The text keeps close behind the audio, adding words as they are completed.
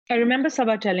I remember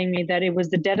Sabah telling me that it was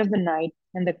the dead of the night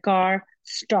and the car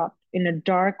stopped in a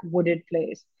dark wooded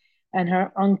place, and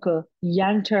her uncle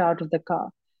yanked her out of the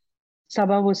car.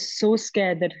 Sabah was so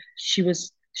scared that she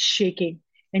was shaking,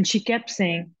 and she kept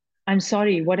saying, I'm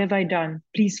sorry, what have I done?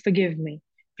 Please forgive me.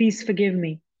 Please forgive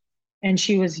me. And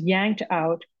she was yanked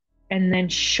out and then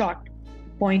shot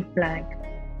point blank.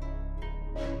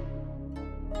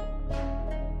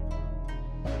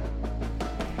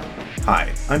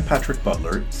 Hi, I'm Patrick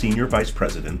Butler, Senior Vice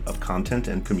President of Content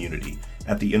and Community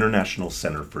at the International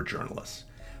Center for Journalists.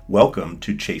 Welcome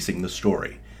to Chasing the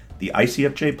Story, the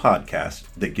ICFJ podcast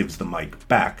that gives the mic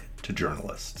back to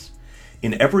journalists.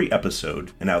 In every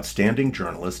episode, an outstanding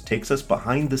journalist takes us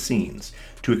behind the scenes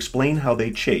to explain how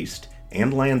they chased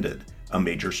and landed a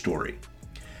major story.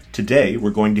 Today,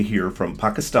 we're going to hear from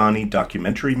Pakistani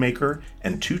documentary maker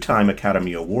and two-time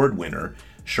Academy Award winner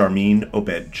Sharmeen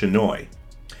Obaid-Chinoy.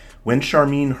 When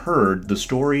Sharmeen heard the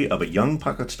story of a young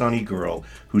Pakistani girl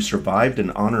who survived an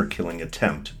honor-killing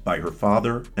attempt by her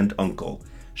father and uncle,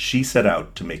 she set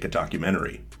out to make a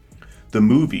documentary. The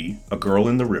movie, A Girl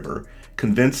in the River,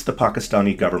 convinced the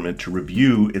Pakistani government to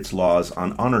review its laws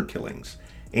on honor killings,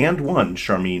 and won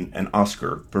Sharmeen an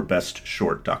Oscar for Best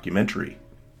Short Documentary.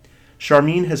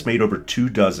 Sharmeen has made over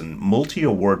 24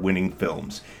 multi-award-winning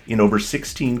films in over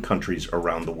 16 countries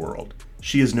around the world.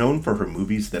 She is known for her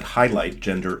movies that highlight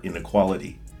gender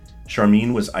inequality.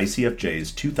 Sharmeen was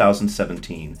ICFJ's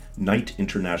 2017 Knight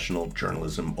International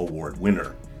Journalism Award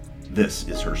winner. This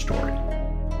is her story.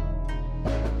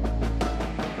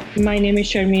 My name is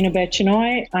Sharmeen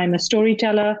Obaid-Chinoy. I'm a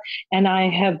storyteller, and I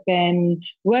have been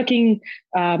working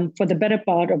for the better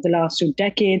part of the last 2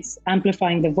 decades,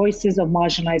 amplifying the voices of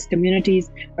marginalized communities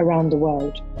around the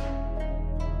world.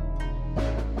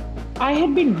 I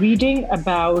had been reading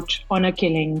about honor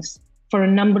killings for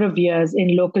a number of years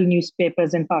in local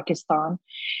newspapers in Pakistan,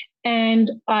 and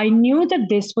I knew that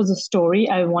this was a story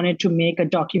I wanted to make a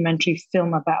documentary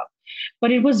film about.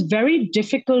 But it was very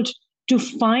difficult to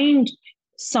find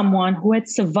someone who had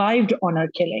survived honor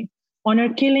killing.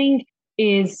 Honor killing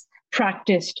is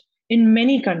practiced in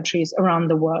many countries around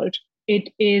the world. It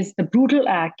is the brutal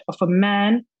act of a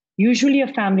man, usually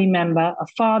a family member, a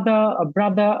father, a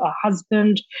brother, a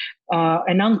husband,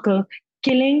 an uncle,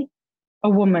 killing a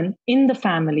woman in the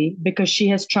family because she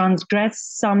has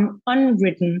transgressed some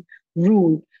unwritten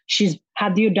rule. She's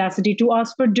had the audacity to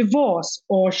ask for divorce,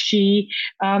 or she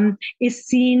is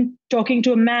seen talking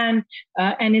to a man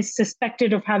and is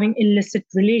suspected of having illicit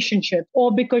relationship,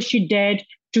 or because she dared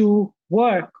to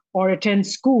work or attend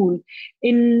school.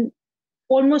 In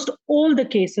almost all the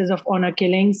cases of honor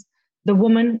killings, the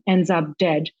woman ends up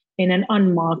dead in an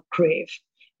unmarked grave.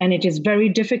 And it is very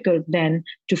difficult then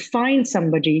to find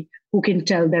somebody who can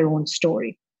tell their own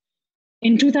story.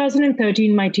 In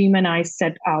 2013, my team and I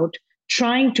set out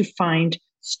trying to find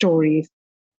stories.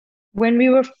 When we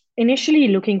were initially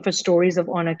looking for stories of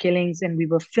honor killings and we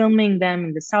were filming them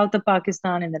in the south of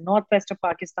Pakistan, in the northwest of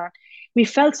Pakistan, we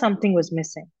felt something was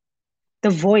missing.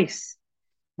 The voice,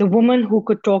 the woman who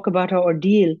could talk about her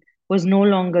ordeal was no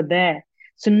longer there.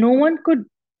 So no one could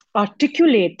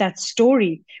articulate that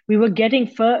story. We were getting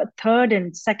third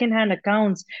and second-hand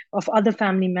accounts of other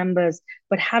family members,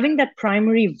 but having that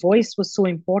primary voice was so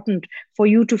important for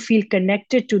you to feel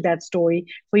connected to that story,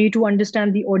 for you to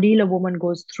understand the ordeal a woman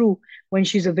goes through when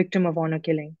she's a victim of honor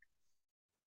killing.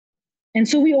 And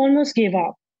so we almost gave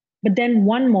up. But then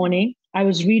one morning, I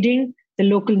was reading the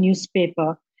local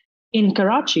newspaper in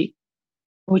Karachi,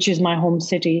 which is my home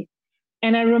city,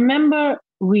 and I remember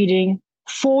reading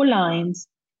 4 lines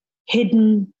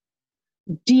hidden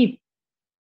deep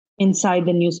inside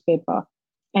the newspaper.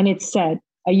 And it said,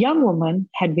 a young woman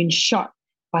had been shot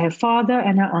by her father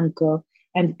and her uncle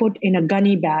and put in a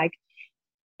gunny bag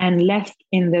and left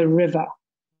in the river,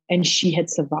 and she had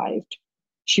survived.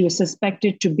 She was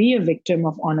suspected to be a victim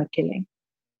of honor killing.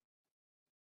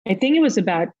 I think it was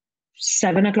about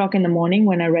 7 o'clock in the morning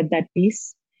when I read that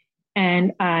piece,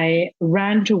 and I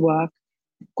ran to work,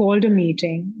 called a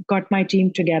meeting, got my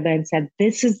team together and said,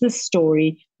 this is the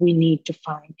story we need to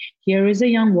find. Here is a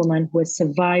young woman who has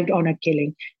survived honor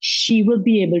killing. She will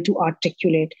be able to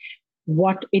articulate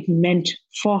what it meant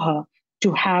for her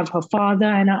to have her father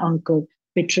and her uncle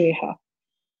betray her.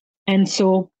 And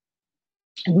so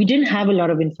we didn't have a lot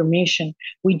of information.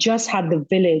 We just had the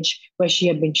village where she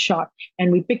had been shot.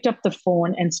 And we picked up the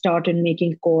phone and started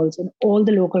making calls in all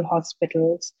the local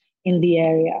hospitals in the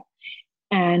area.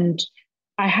 And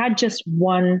I had just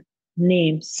one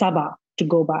name, Sabah, to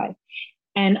go by.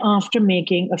 And after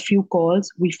making a few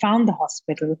calls, we found the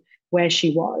hospital where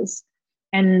she was.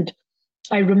 And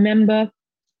I remember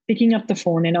picking up the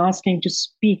phone and asking to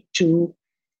speak to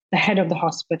the head of the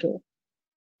hospital.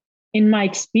 In my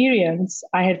experience,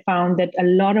 I had found that a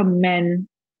lot of men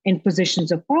in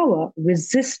positions of power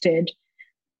resisted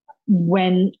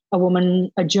when a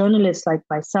woman, a journalist like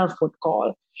myself, would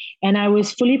call, and I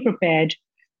was fully prepared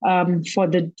for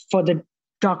the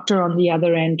doctor on the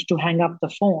other end to hang up the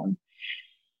phone.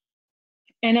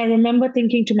 And I remember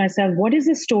thinking to myself, what is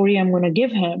the story I'm going to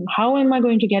give him? How am I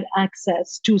going to get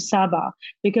access to Saba?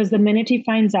 Because the minute he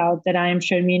finds out that I am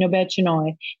Sharmeen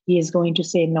Obaid-Chinoy, he is going to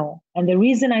say no. And the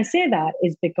reason I say that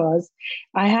is because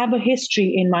I have a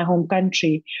history in my home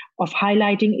country of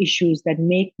highlighting issues that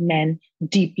make men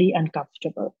deeply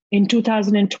uncomfortable. In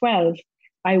 2012,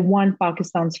 I won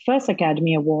Pakistan's first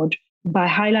Academy Award by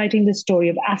highlighting the story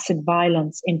of acid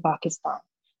violence in Pakistan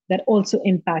that also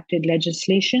impacted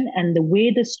legislation and the way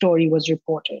the story was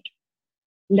reported.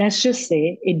 Let's just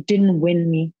say it didn't win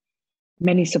me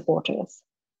many supporters.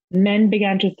 Men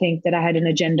began to think that I had an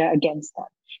agenda against them.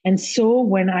 And so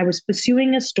when I was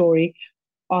pursuing a story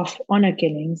of honor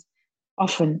killings,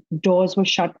 often doors were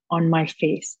shut on my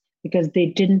face because they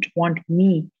didn't want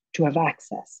me to have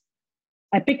access.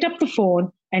 I picked up the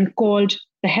phone and called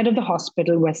the head of the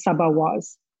hospital where Saba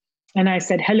was. And I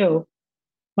said, hello,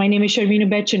 my name is Sharmeen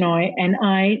Obaid-Chinoy, and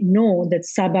I know that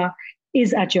Saba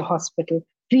is at your hospital.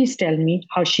 Please tell me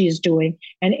how she is doing,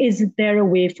 and is there a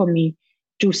way for me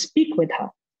to speak with her?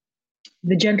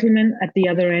 The gentleman at the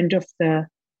other end of the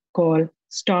call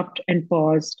stopped and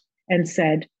paused and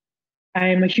said, I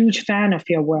am a huge fan of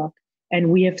your work, and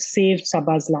we have saved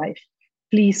Saba's life.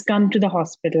 Please come to the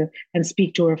hospital and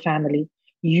speak to her family.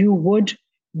 You would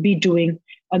be doing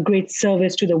a great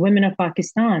service to the women of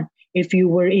Pakistan if you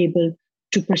were able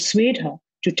to persuade her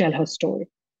to tell her story.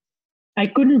 I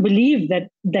couldn't believe that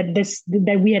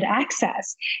we had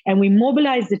access, and we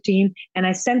mobilized the team, and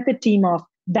I sent the team off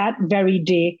that very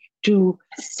day to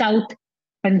South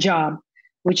Punjab,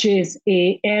 which is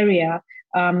a area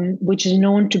which is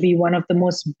known to be one of the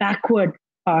most backward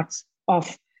parts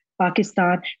of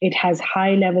Pakistan. It has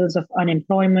high levels of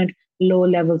unemployment, low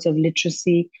levels of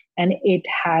literacy, and it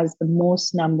has the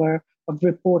most number of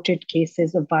reported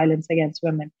cases of violence against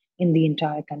women in the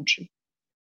entire country.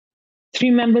 3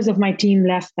 members of my team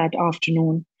left that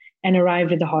afternoon and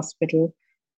arrived at the hospital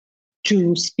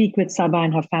to speak with Saba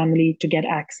and her family to get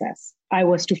access. I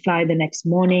was to fly the next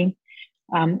morning.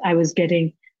 I was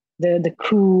getting the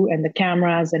crew and the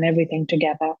cameras and everything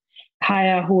together.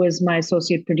 Haya, who was my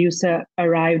associate producer,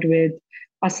 arrived with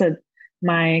Asad,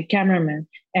 my cameraman,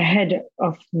 ahead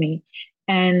of me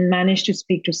and managed to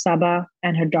speak to Saba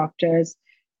and her doctors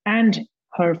and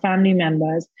her family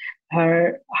members,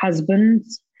 her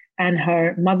husbands and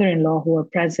her mother-in-law who were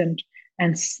present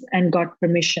and got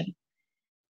permission.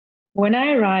 When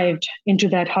I arrived into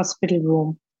that hospital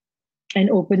room and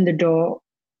opened the door,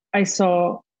 I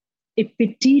saw a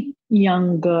petite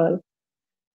young girl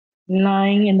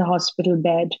lying in the hospital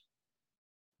bed,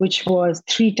 which was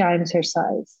 3 times her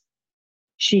size.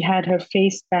 She had her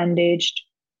face bandaged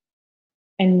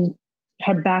and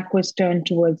her back was turned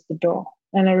towards the door.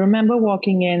 And I remember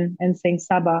walking in and saying,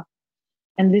 Saba,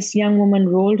 and this young woman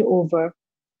rolled over,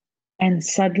 and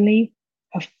suddenly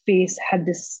her face had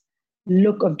this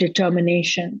look of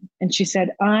determination. And she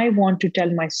said, I want to tell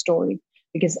my story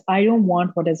because I don't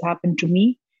want what has happened to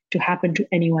me to happen to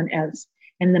anyone else.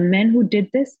 And the men who did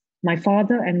this, my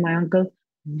father and my uncle,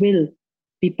 will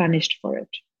be punished for it.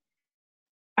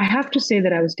 I have to say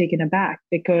that I was taken aback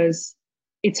because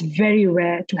it's very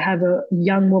rare to have a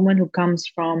young woman who comes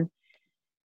from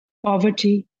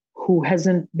poverty, who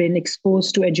hasn't been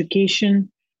exposed to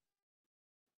education,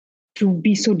 to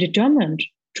be so determined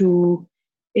to,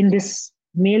 in this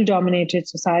male-dominated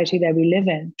society that we live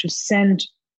in, to send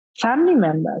family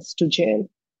members to jail.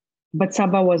 But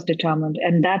Saba was determined,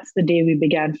 and that's the day we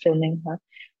began filming her.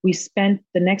 We spent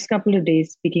the next couple of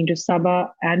days speaking to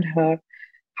Saba and her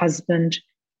husband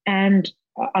and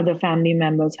other family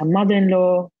members, her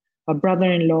mother-in-law, her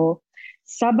brother-in-law.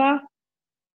 Saba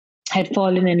had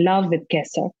fallen in love with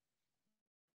Kesar,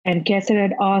 and Kesar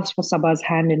had asked for Saba's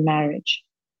hand in marriage.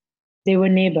 They were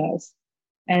neighbors,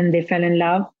 and they fell in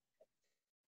love,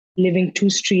 living 2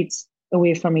 streets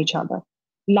away from each other.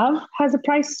 Love has a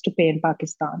price to pay in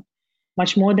Pakistan,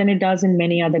 much more than it does in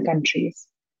many other countries.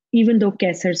 Even though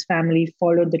Kesar's family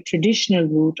followed the traditional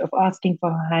route of asking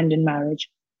for her hand in marriage,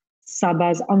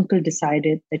 Saba's uncle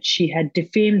decided that she had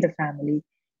defamed the family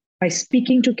by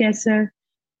speaking to Kesar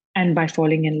and by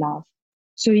falling in love.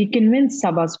 So he convinced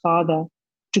Saba's father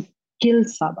to kill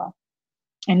Saba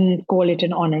and call it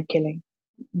an honor killing.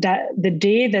 The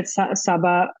day that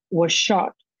Saba was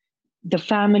shot, the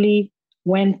family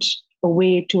went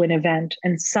away to an event,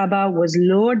 and Saba was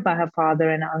lured by her father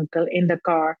and uncle in the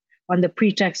car on the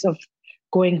pretext of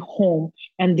going home,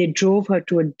 and they drove her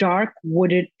to a dark,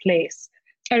 wooded place.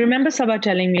 I remember Saba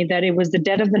telling me that it was the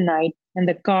dead of the night, and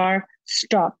the car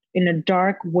stopped in a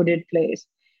dark, wooded place,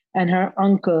 and her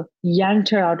uncle yanked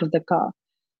her out of the car.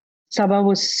 Saba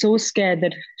was so scared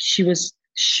that she was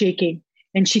shaking,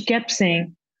 and she kept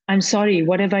saying, "I'm sorry,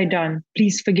 what have I done?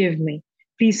 Please forgive me.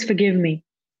 Please forgive me."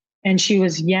 And she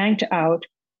was yanked out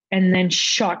and then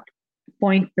shot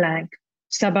point blank.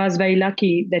 Saba's very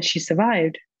lucky that she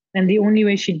survived. And the only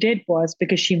way she did was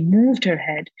because she moved her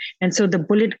head. And so the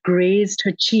bullet grazed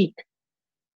her cheek,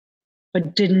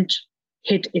 but didn't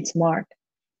hit its mark.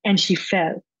 And she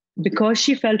fell. Because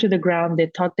she fell to the ground,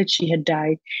 they thought that she had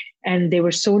died. And they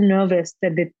were so nervous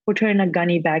that they put her in a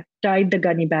gunny bag, tied the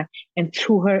gunny bag, and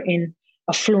threw her in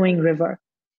a flowing river.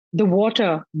 The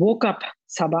water woke up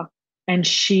Saba, and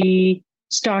she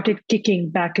started kicking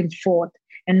back and forth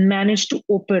and managed to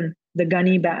open the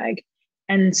gunny bag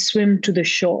and swim to the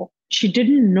shore. She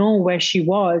didn't know where she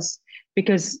was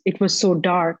because it was so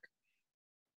dark.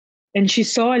 And she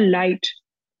saw a light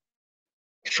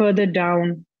further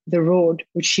down the road,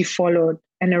 which she followed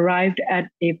and arrived at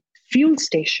a fuel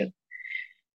station.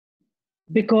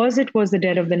 Because it was the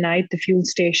dead of the night, the fuel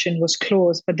station was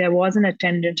closed, but there was an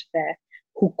attendant there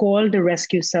who called the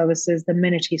rescue services the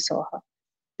minute he saw her.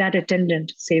 That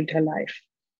attendant saved her life.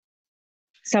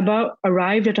 Saba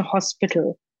arrived at a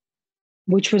hospital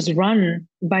which was run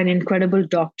by an incredible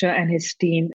doctor and his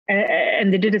team,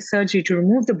 and they did a surgery to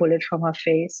remove the bullet from her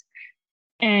face.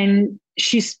 And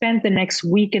she spent the next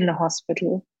week in the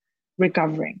hospital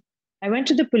recovering. I went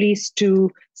to the police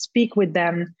to speak with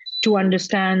them to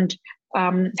understand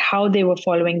how they were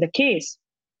following the case.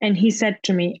 And he said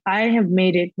to me, "I have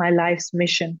made it my life's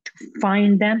mission to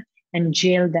find them and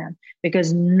jail them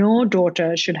because no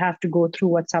daughter should have to go through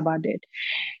what Saba did."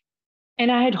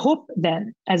 And I had hope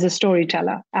then, as a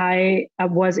storyteller. I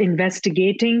was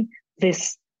investigating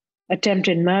this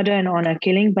attempted murder and honor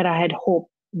killing, but I had hope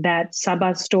that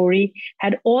Saba's story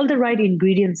had all the right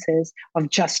ingredients of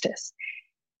justice.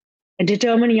 A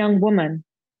determined young woman,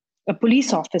 a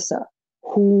police officer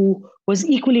who was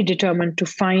equally determined to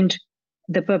find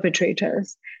the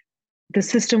perpetrators. The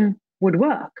system would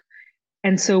work.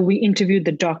 And so we interviewed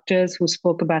the doctors who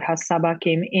spoke about how Saba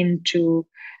came into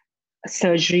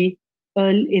surgery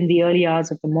in the early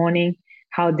hours of the morning,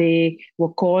 how they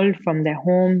were called from their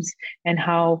homes, and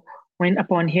how, when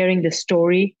upon hearing the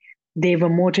story, they were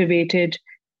motivated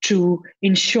to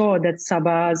ensure that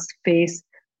Saba's face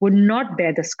would not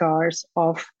bear the scars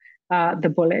of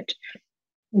the bullet,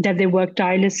 that they worked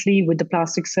tirelessly with the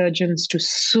plastic surgeons to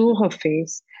sew her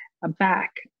face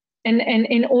back. And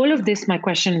in all of this, my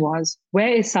question was, where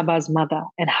is Saba's mother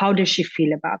and how does she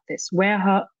feel about this?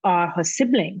 Where are her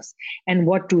siblings and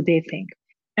what do they think?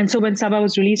 And so when Saba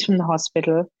was released from the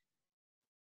hospital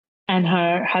and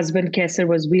her husband Kesar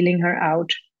was wheeling her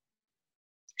out,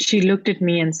 she looked at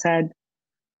me and said,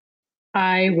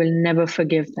 "I will never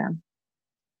forgive them."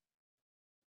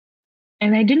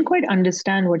 And I didn't quite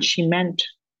understand what she meant.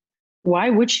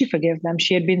 Why would she forgive them?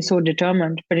 She had been so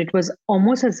determined, but it was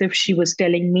almost as if she was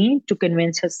telling me to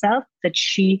convince herself that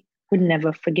she would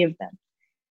never forgive them.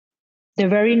 The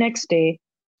very next day,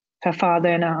 her father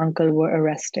and her uncle were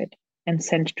arrested and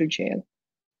sent to jail.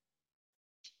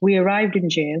 We arrived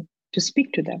in jail to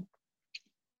speak to them.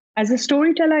 As a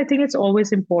storyteller, I think it's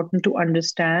always important to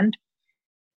understand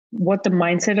what the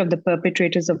mindset of the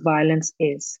perpetrators of violence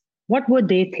is. What were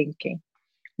they thinking?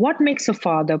 What makes a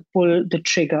father pull the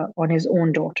trigger on his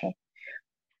own daughter?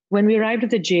 When we arrived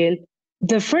at the jail,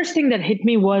 the first thing that hit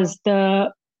me was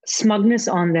the smugness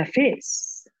on their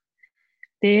face.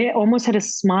 They almost had a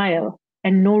smile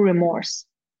and no remorse.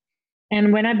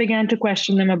 And when I began to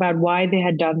question them about why they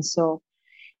had done so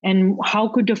and how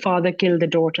could the father kill the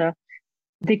daughter,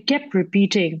 they kept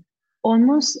repeating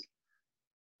almost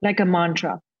like a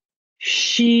mantra.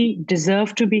 She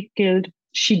deserved to be killed.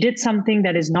 She did something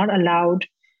that is not allowed.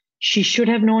 She should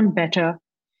have known better.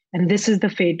 And this is the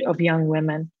fate of young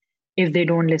women if they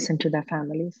don't listen to their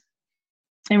families.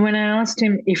 And when I asked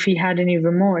him if he had any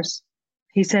remorse,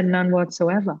 he said none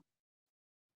whatsoever.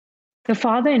 The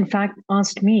father, in fact,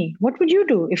 asked me, "What would you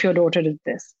do if your daughter did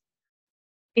this?"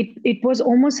 It was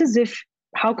almost as if,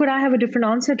 how could I have a different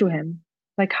answer to him?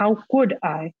 Like, how could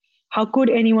I? How could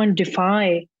anyone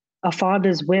defy a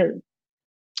father's will?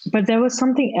 But there was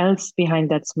something else behind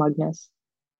that smugness.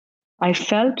 I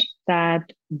felt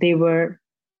that they were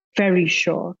very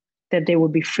sure that they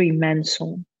would be free men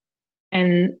soon.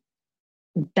 And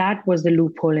that was the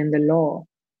loophole in the law,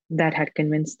 that had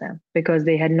convinced them, because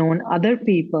they had known other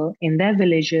people in their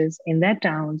villages, in their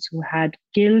towns, who had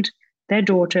killed their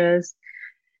daughters,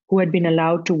 who had been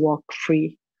allowed to walk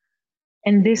free.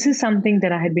 And this is something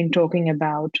that I had been talking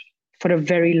about for a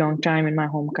very long time in my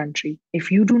home country.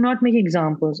 If you do not make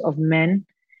examples of men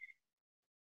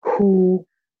who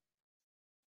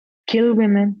kill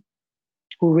women,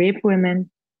 who rape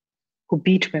women, who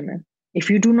beat women, if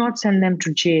you do not send them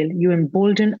to jail, you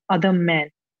embolden other men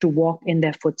to walk in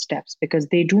their footsteps because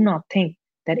they do not think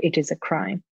that it is a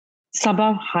crime.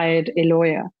 Sabah hired a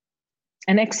lawyer,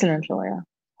 an excellent lawyer,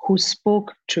 who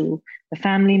spoke to the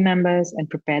family members and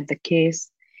prepared the case.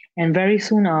 And very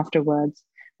soon afterwards,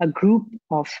 a group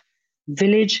of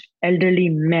village elderly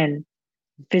men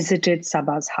visited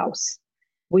Sabah's house.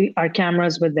 Our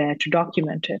cameras were there to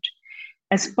document it.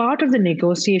 As part of the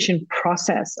negotiation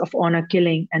process of honor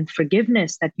killing and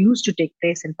forgiveness that used to take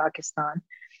place in Pakistan,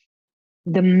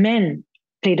 the men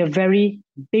played a very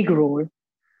big role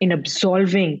in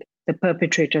absolving the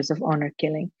perpetrators of honor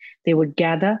killing. They would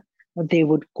gather, or they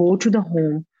would go to the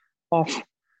home of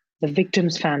the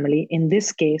victim's family, in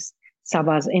this case,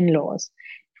 Sabah's in-laws,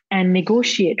 and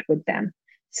negotiate with them,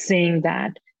 saying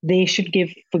that they should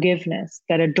give forgiveness,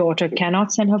 that a daughter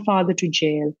cannot send her father to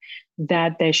jail,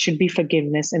 that there should be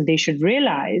forgiveness, and they should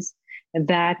realize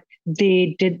that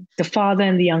the father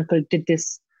and the uncle did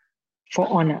this for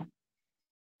honor.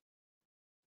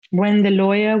 When the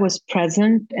lawyer was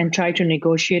present and tried to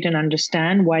negotiate and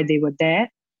understand why they were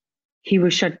there, he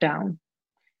was shut down.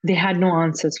 They had no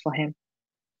answers for him.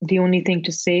 The only thing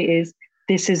to say is,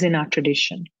 this is in our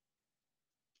tradition.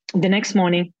 The next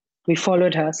morning, we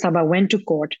followed her. Sabah went to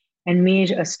court and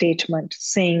made a statement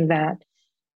saying that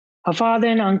her father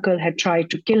and uncle had tried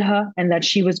to kill her and that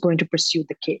she was going to pursue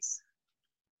the case.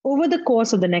 Over the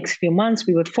course of the next few months,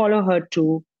 we would follow her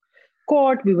to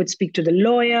court, we would speak to the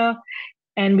lawyer,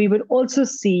 and we would also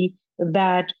see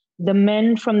that the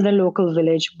men from the local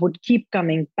village would keep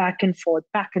coming back and forth,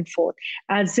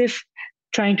 as if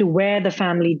trying to wear the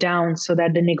family down so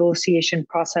that the negotiation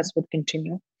process would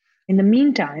continue. In the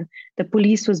meantime, the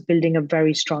police was building a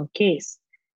very strong case.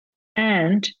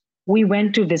 And we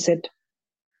went to visit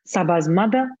Sabah's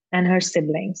mother and her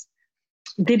siblings.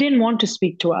 They didn't want to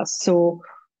speak to us. So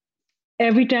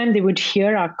every time they would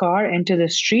hear our car enter the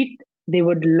street, they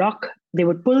would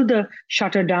pull the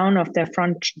shutter down of their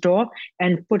front door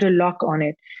and put a lock on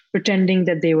it, pretending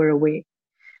that they were away.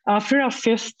 After our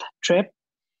fifth trip,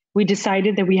 we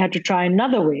decided that we had to try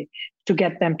another way to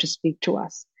get them to speak to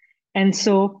us. And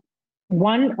so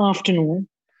one afternoon,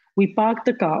 we parked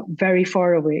the car very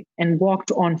far away and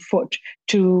walked on foot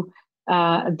to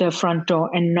the front door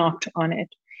and knocked on it.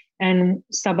 And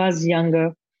Sabah's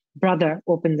younger brother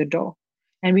opened the door.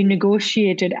 And we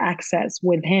negotiated access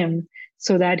with him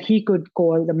so that he could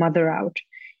call the mother out.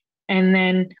 And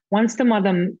then once the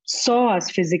mother saw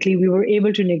us physically, we were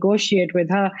able to negotiate with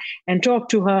her and talk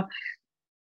to her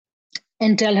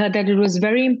and tell her that it was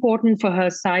very important for her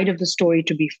side of the story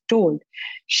to be told.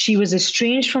 She was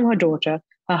estranged from her daughter.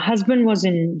 Her husband was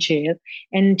in jail,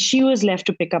 and she was left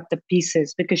to pick up the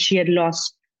pieces because she had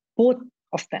lost both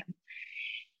of them.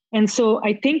 And so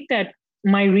I think that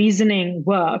my reasoning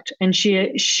worked, and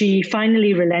she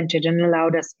finally relented and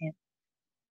allowed us in.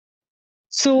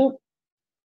 So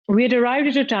we had arrived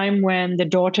at a time when the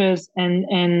daughters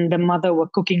and the mother were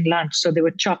cooking lunch. So they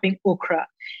were chopping okra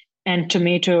and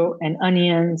tomato and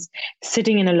onions,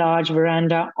 sitting in a large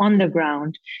veranda on the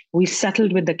ground. We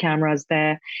settled with the cameras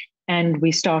there, and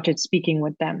we started speaking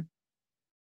with them.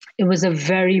 It was a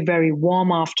very, very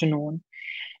warm afternoon,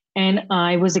 and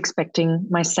I was expecting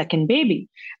my second baby.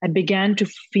 I began to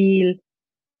feel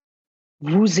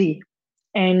woozy,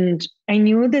 and I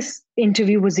knew this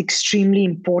interview was extremely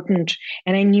important,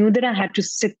 and I knew that I had to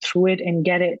sit through it and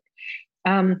get it.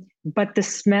 But the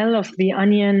smell of the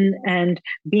onion and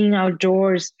being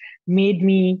outdoors made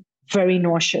me very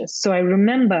nauseous. So I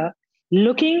remember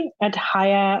looking at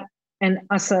Haya and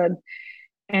Asad,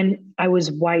 and I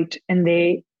was white, and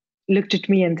they looked at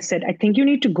me and said, I think you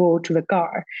need to go to the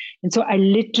car. And so I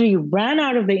literally ran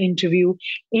out of the interview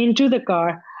into the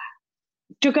car,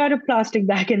 took out a plastic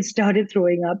bag and started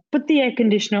throwing up, put the air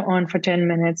conditioner on for 10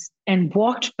 minutes, and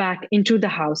walked back into the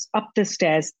house, up the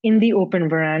stairs in the open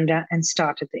veranda, and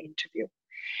started the interview.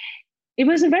 It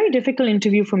was a very difficult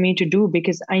interview for me to do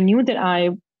because I knew that I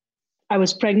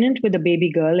was pregnant with a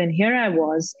baby girl, and here I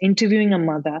was interviewing a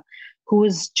mother who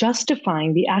was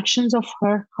justifying the actions of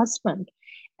her husband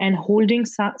and holding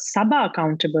Sabah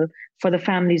accountable for the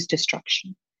family's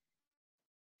destruction.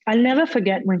 I'll never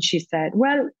forget when she said,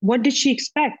 well, what did she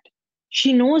expect?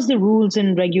 She knows the rules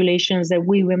and regulations that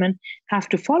we women have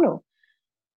to follow.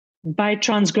 By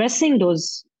transgressing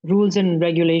those rules and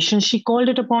regulations, she called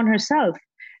it upon herself.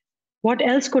 What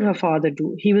else could her father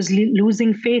do? He was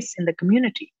losing face in the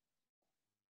community.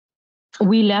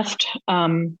 We left,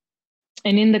 and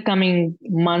in the coming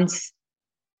months,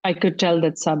 I could tell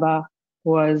that Sabah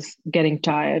was getting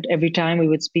tired. Every time we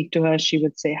would speak to her, she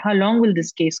would say, "How long will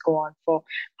this case go on for?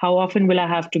 How often will I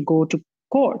have to go to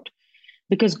court?"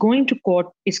 Because going to court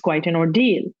is quite an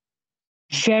ordeal.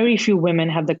 Very few women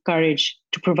have the courage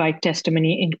to provide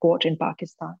testimony in court in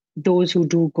Pakistan. Those who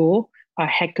do go are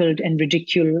heckled and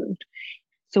ridiculed.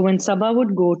 So when Sabah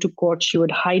would go to court, she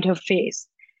would hide her face.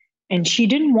 And she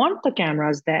didn't want the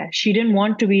cameras there. She didn't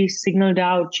want to be signaled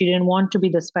out. She didn't want to be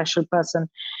the special person.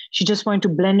 She just wanted to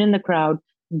blend in the crowd,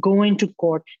 go into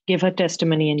court, give her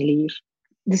testimony, and leave.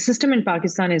 The system in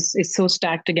Pakistan is so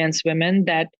stacked against women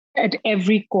that at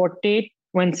every court date,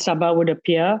 when Sabah would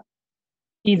appear,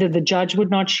 either the judge would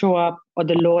not show up or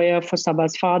the lawyer for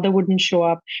Sabah's father wouldn't show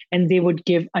up, and they would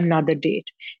give another date.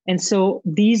 And so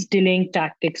these delaying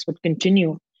tactics would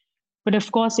continue. But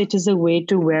of course, it is a way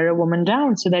to wear a woman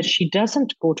down so that she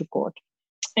doesn't go to court.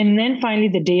 And then finally,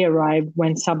 the day arrived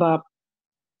when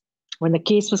when the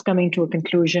case was coming to a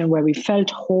conclusion, where we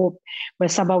felt hope, where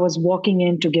Sabah was walking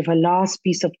in to give her last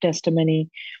piece of testimony.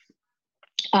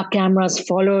 Our cameras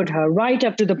followed her right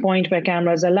up to the point where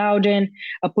cameras allowed in.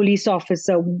 A police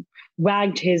officer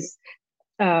wagged his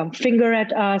finger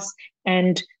at us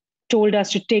and told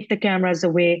us to take the cameras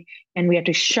away, and we had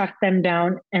to shut them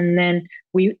down. And then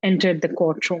we entered the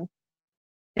courtroom.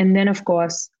 And then, of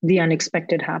course, the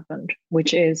unexpected happened,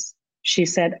 which is she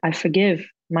said, "I forgive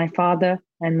my father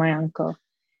and my uncle."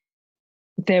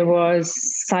 There was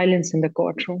silence in the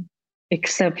courtroom,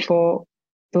 except for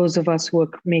those of us who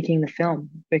were making the film,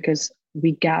 because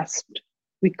we gasped.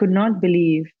 We could not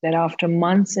believe that after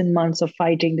months and months of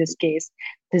fighting this case,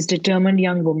 this determined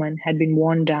young woman had been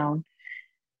worn down.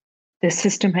 The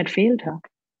system had failed her.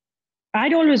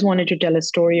 I'd always wanted to tell a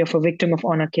story of a victim of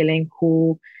honor killing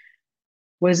who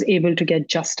was able to get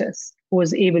justice, who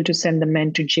was able to send the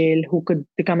men to jail, who could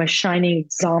become a shining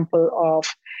example of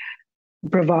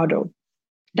bravado.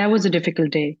 That was a difficult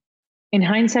day. In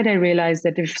hindsight, I realized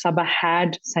that if Sabah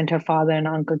had sent her father and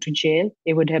uncle to jail,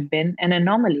 it would have been an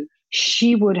anomaly.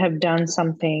 She would have done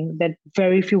something that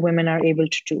very few women are able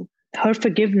to do. Her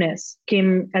forgiveness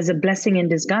came as a blessing in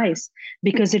disguise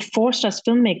because it forced us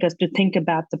filmmakers to think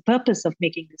about the purpose of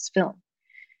making this film.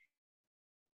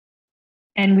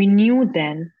 And we knew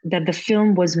then that the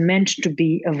film was meant to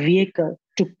be a vehicle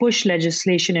to push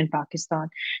legislation in Pakistan,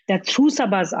 that through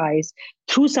Sabah's eyes,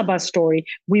 through Sabah's story,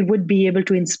 we would be able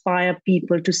to inspire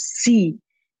people to see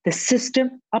the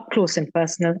system up close and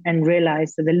personal and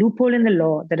realize that the loophole in the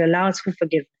law that allows for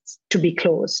forgiveness to be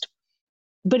closed.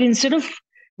 But instead of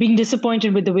being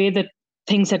disappointed with the way that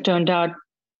things had turned out,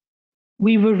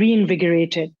 we were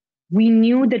reinvigorated. We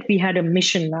knew that we had a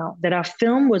mission now, that our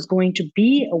film was going to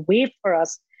be a way for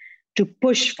us to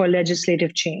push for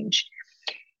legislative change.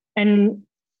 And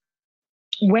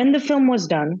when the film was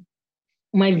done,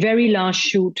 my very last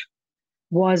shoot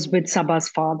was with Sabah's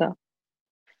father.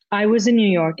 I was in New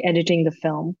York editing the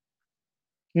film,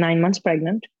 9 months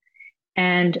pregnant,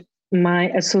 and my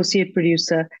associate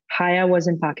producer, Haya, was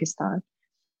in Pakistan.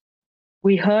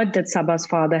 We heard that Sabah's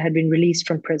father had been released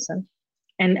from prison,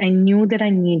 and I knew that I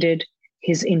needed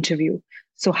his interview.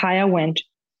 So Haya went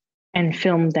and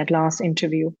filmed that last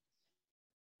interview,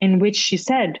 in which she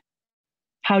said,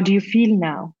 "How do you feel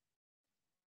now?"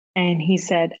 And he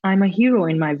said, "I'm a hero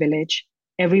in my village.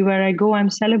 Everywhere I go, I'm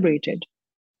celebrated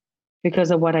because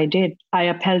of what I did. I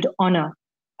upheld honor.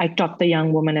 I taught the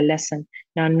young woman a lesson.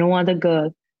 Now no other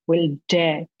girl will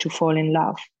dare to fall in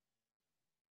love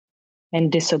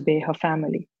and disobey her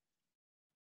family."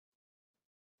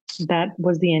 That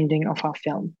was the ending of our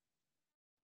film.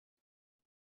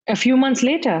 A few months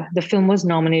later, the film was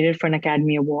nominated for an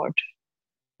Academy Award.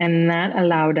 And that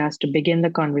allowed us to begin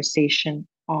the conversation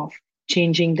of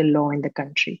changing the law in the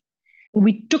country.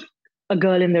 We took A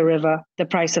Girl in the River, The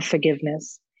Price of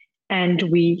Forgiveness, and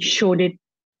we showed it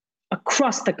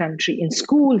across the country in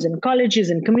schools and colleges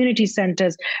and community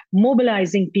centers,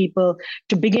 mobilizing people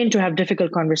to begin to have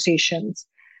difficult conversations.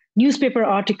 Newspaper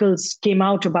articles came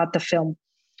out about the film.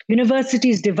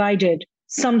 Universities divided,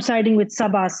 some siding with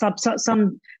Sabah,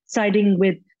 some siding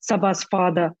with Sabah's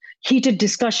father. Heated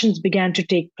discussions began to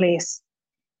take place.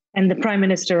 And the Prime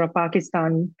Minister of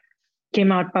Pakistan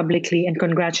came out publicly and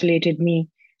congratulated me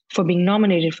for being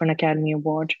nominated for an Academy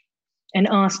Award and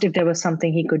asked if there was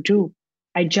something he could do.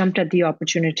 I jumped at the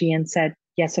opportunity and said,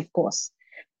 "Yes, of course.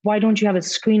 Why don't you have a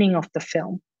screening of the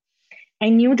film?" I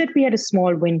knew that we had a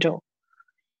small window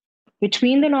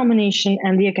between the nomination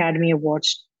and the Academy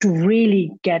Awards to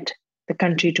really get the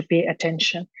country to pay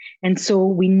attention. And so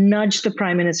we nudged the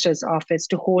Prime Minister's office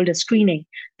to hold a screening,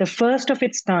 the first of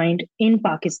its kind in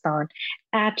Pakistan,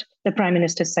 at the Prime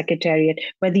Minister's Secretariat,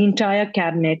 where the entire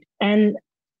cabinet and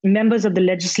members of the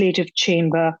legislative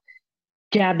chamber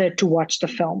gathered to watch the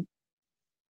film.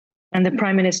 And the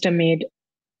Prime Minister made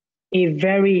a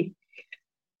very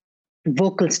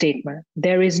vocal statement.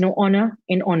 There is no honor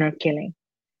in honor killing.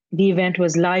 The event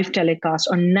was live telecast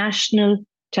on national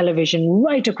television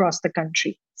right across the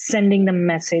country, sending the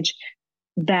message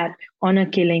that honor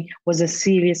killing was a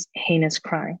serious, heinous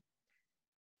crime.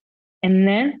 And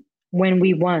then when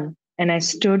we won, and I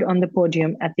stood on the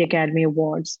podium at the Academy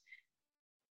Awards,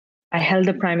 I held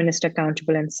the Prime Minister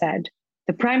accountable and said,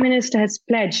 the Prime Minister has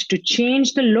pledged to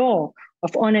change the law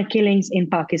of honor killings in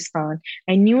Pakistan.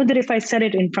 I knew that if I said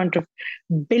it in front of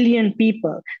a billion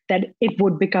people, that it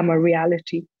would become a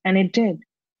reality. And it did.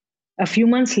 A few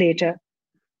months later,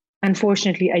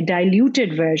 unfortunately, a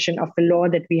diluted version of the law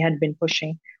that we had been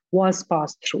pushing was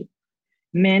passed through.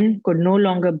 Men could no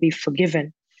longer be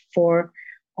forgiven for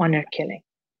honor killing.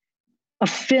 A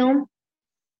film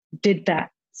did that.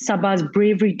 Sabah's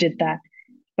bravery did that.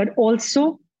 But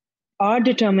also our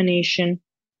determination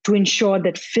to ensure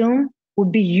that film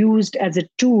would be used as a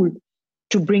tool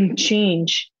to bring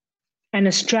change, and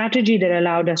a strategy that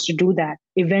allowed us to do that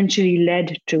eventually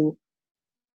led to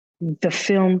the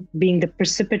film being the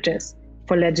precipitous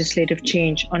for legislative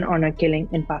change on honor killing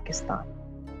in Pakistan.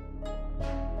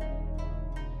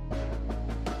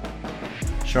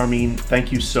 Sharmeen,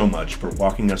 thank you so much for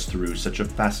walking us through such a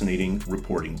fascinating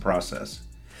reporting process.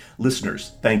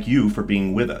 Listeners, thank you for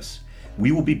being with us.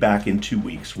 We will be back in 2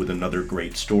 weeks with another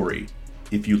great story.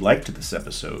 If you liked this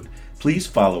episode, please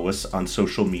follow us on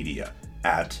social media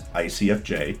at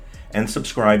ICFJ and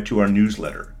subscribe to our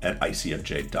newsletter at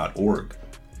icfj.org.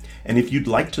 And if you'd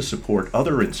like to support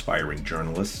other inspiring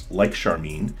journalists like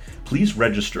Sharmeen, please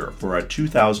register for our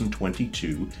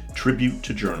 2022 Tribute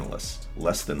to Journalists,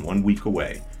 less than 1 week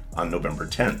away, on November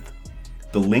 10th.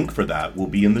 The link for that will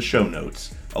be in the show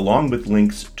notes, along with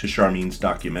links to Sharmeen's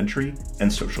documentary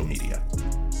and social media.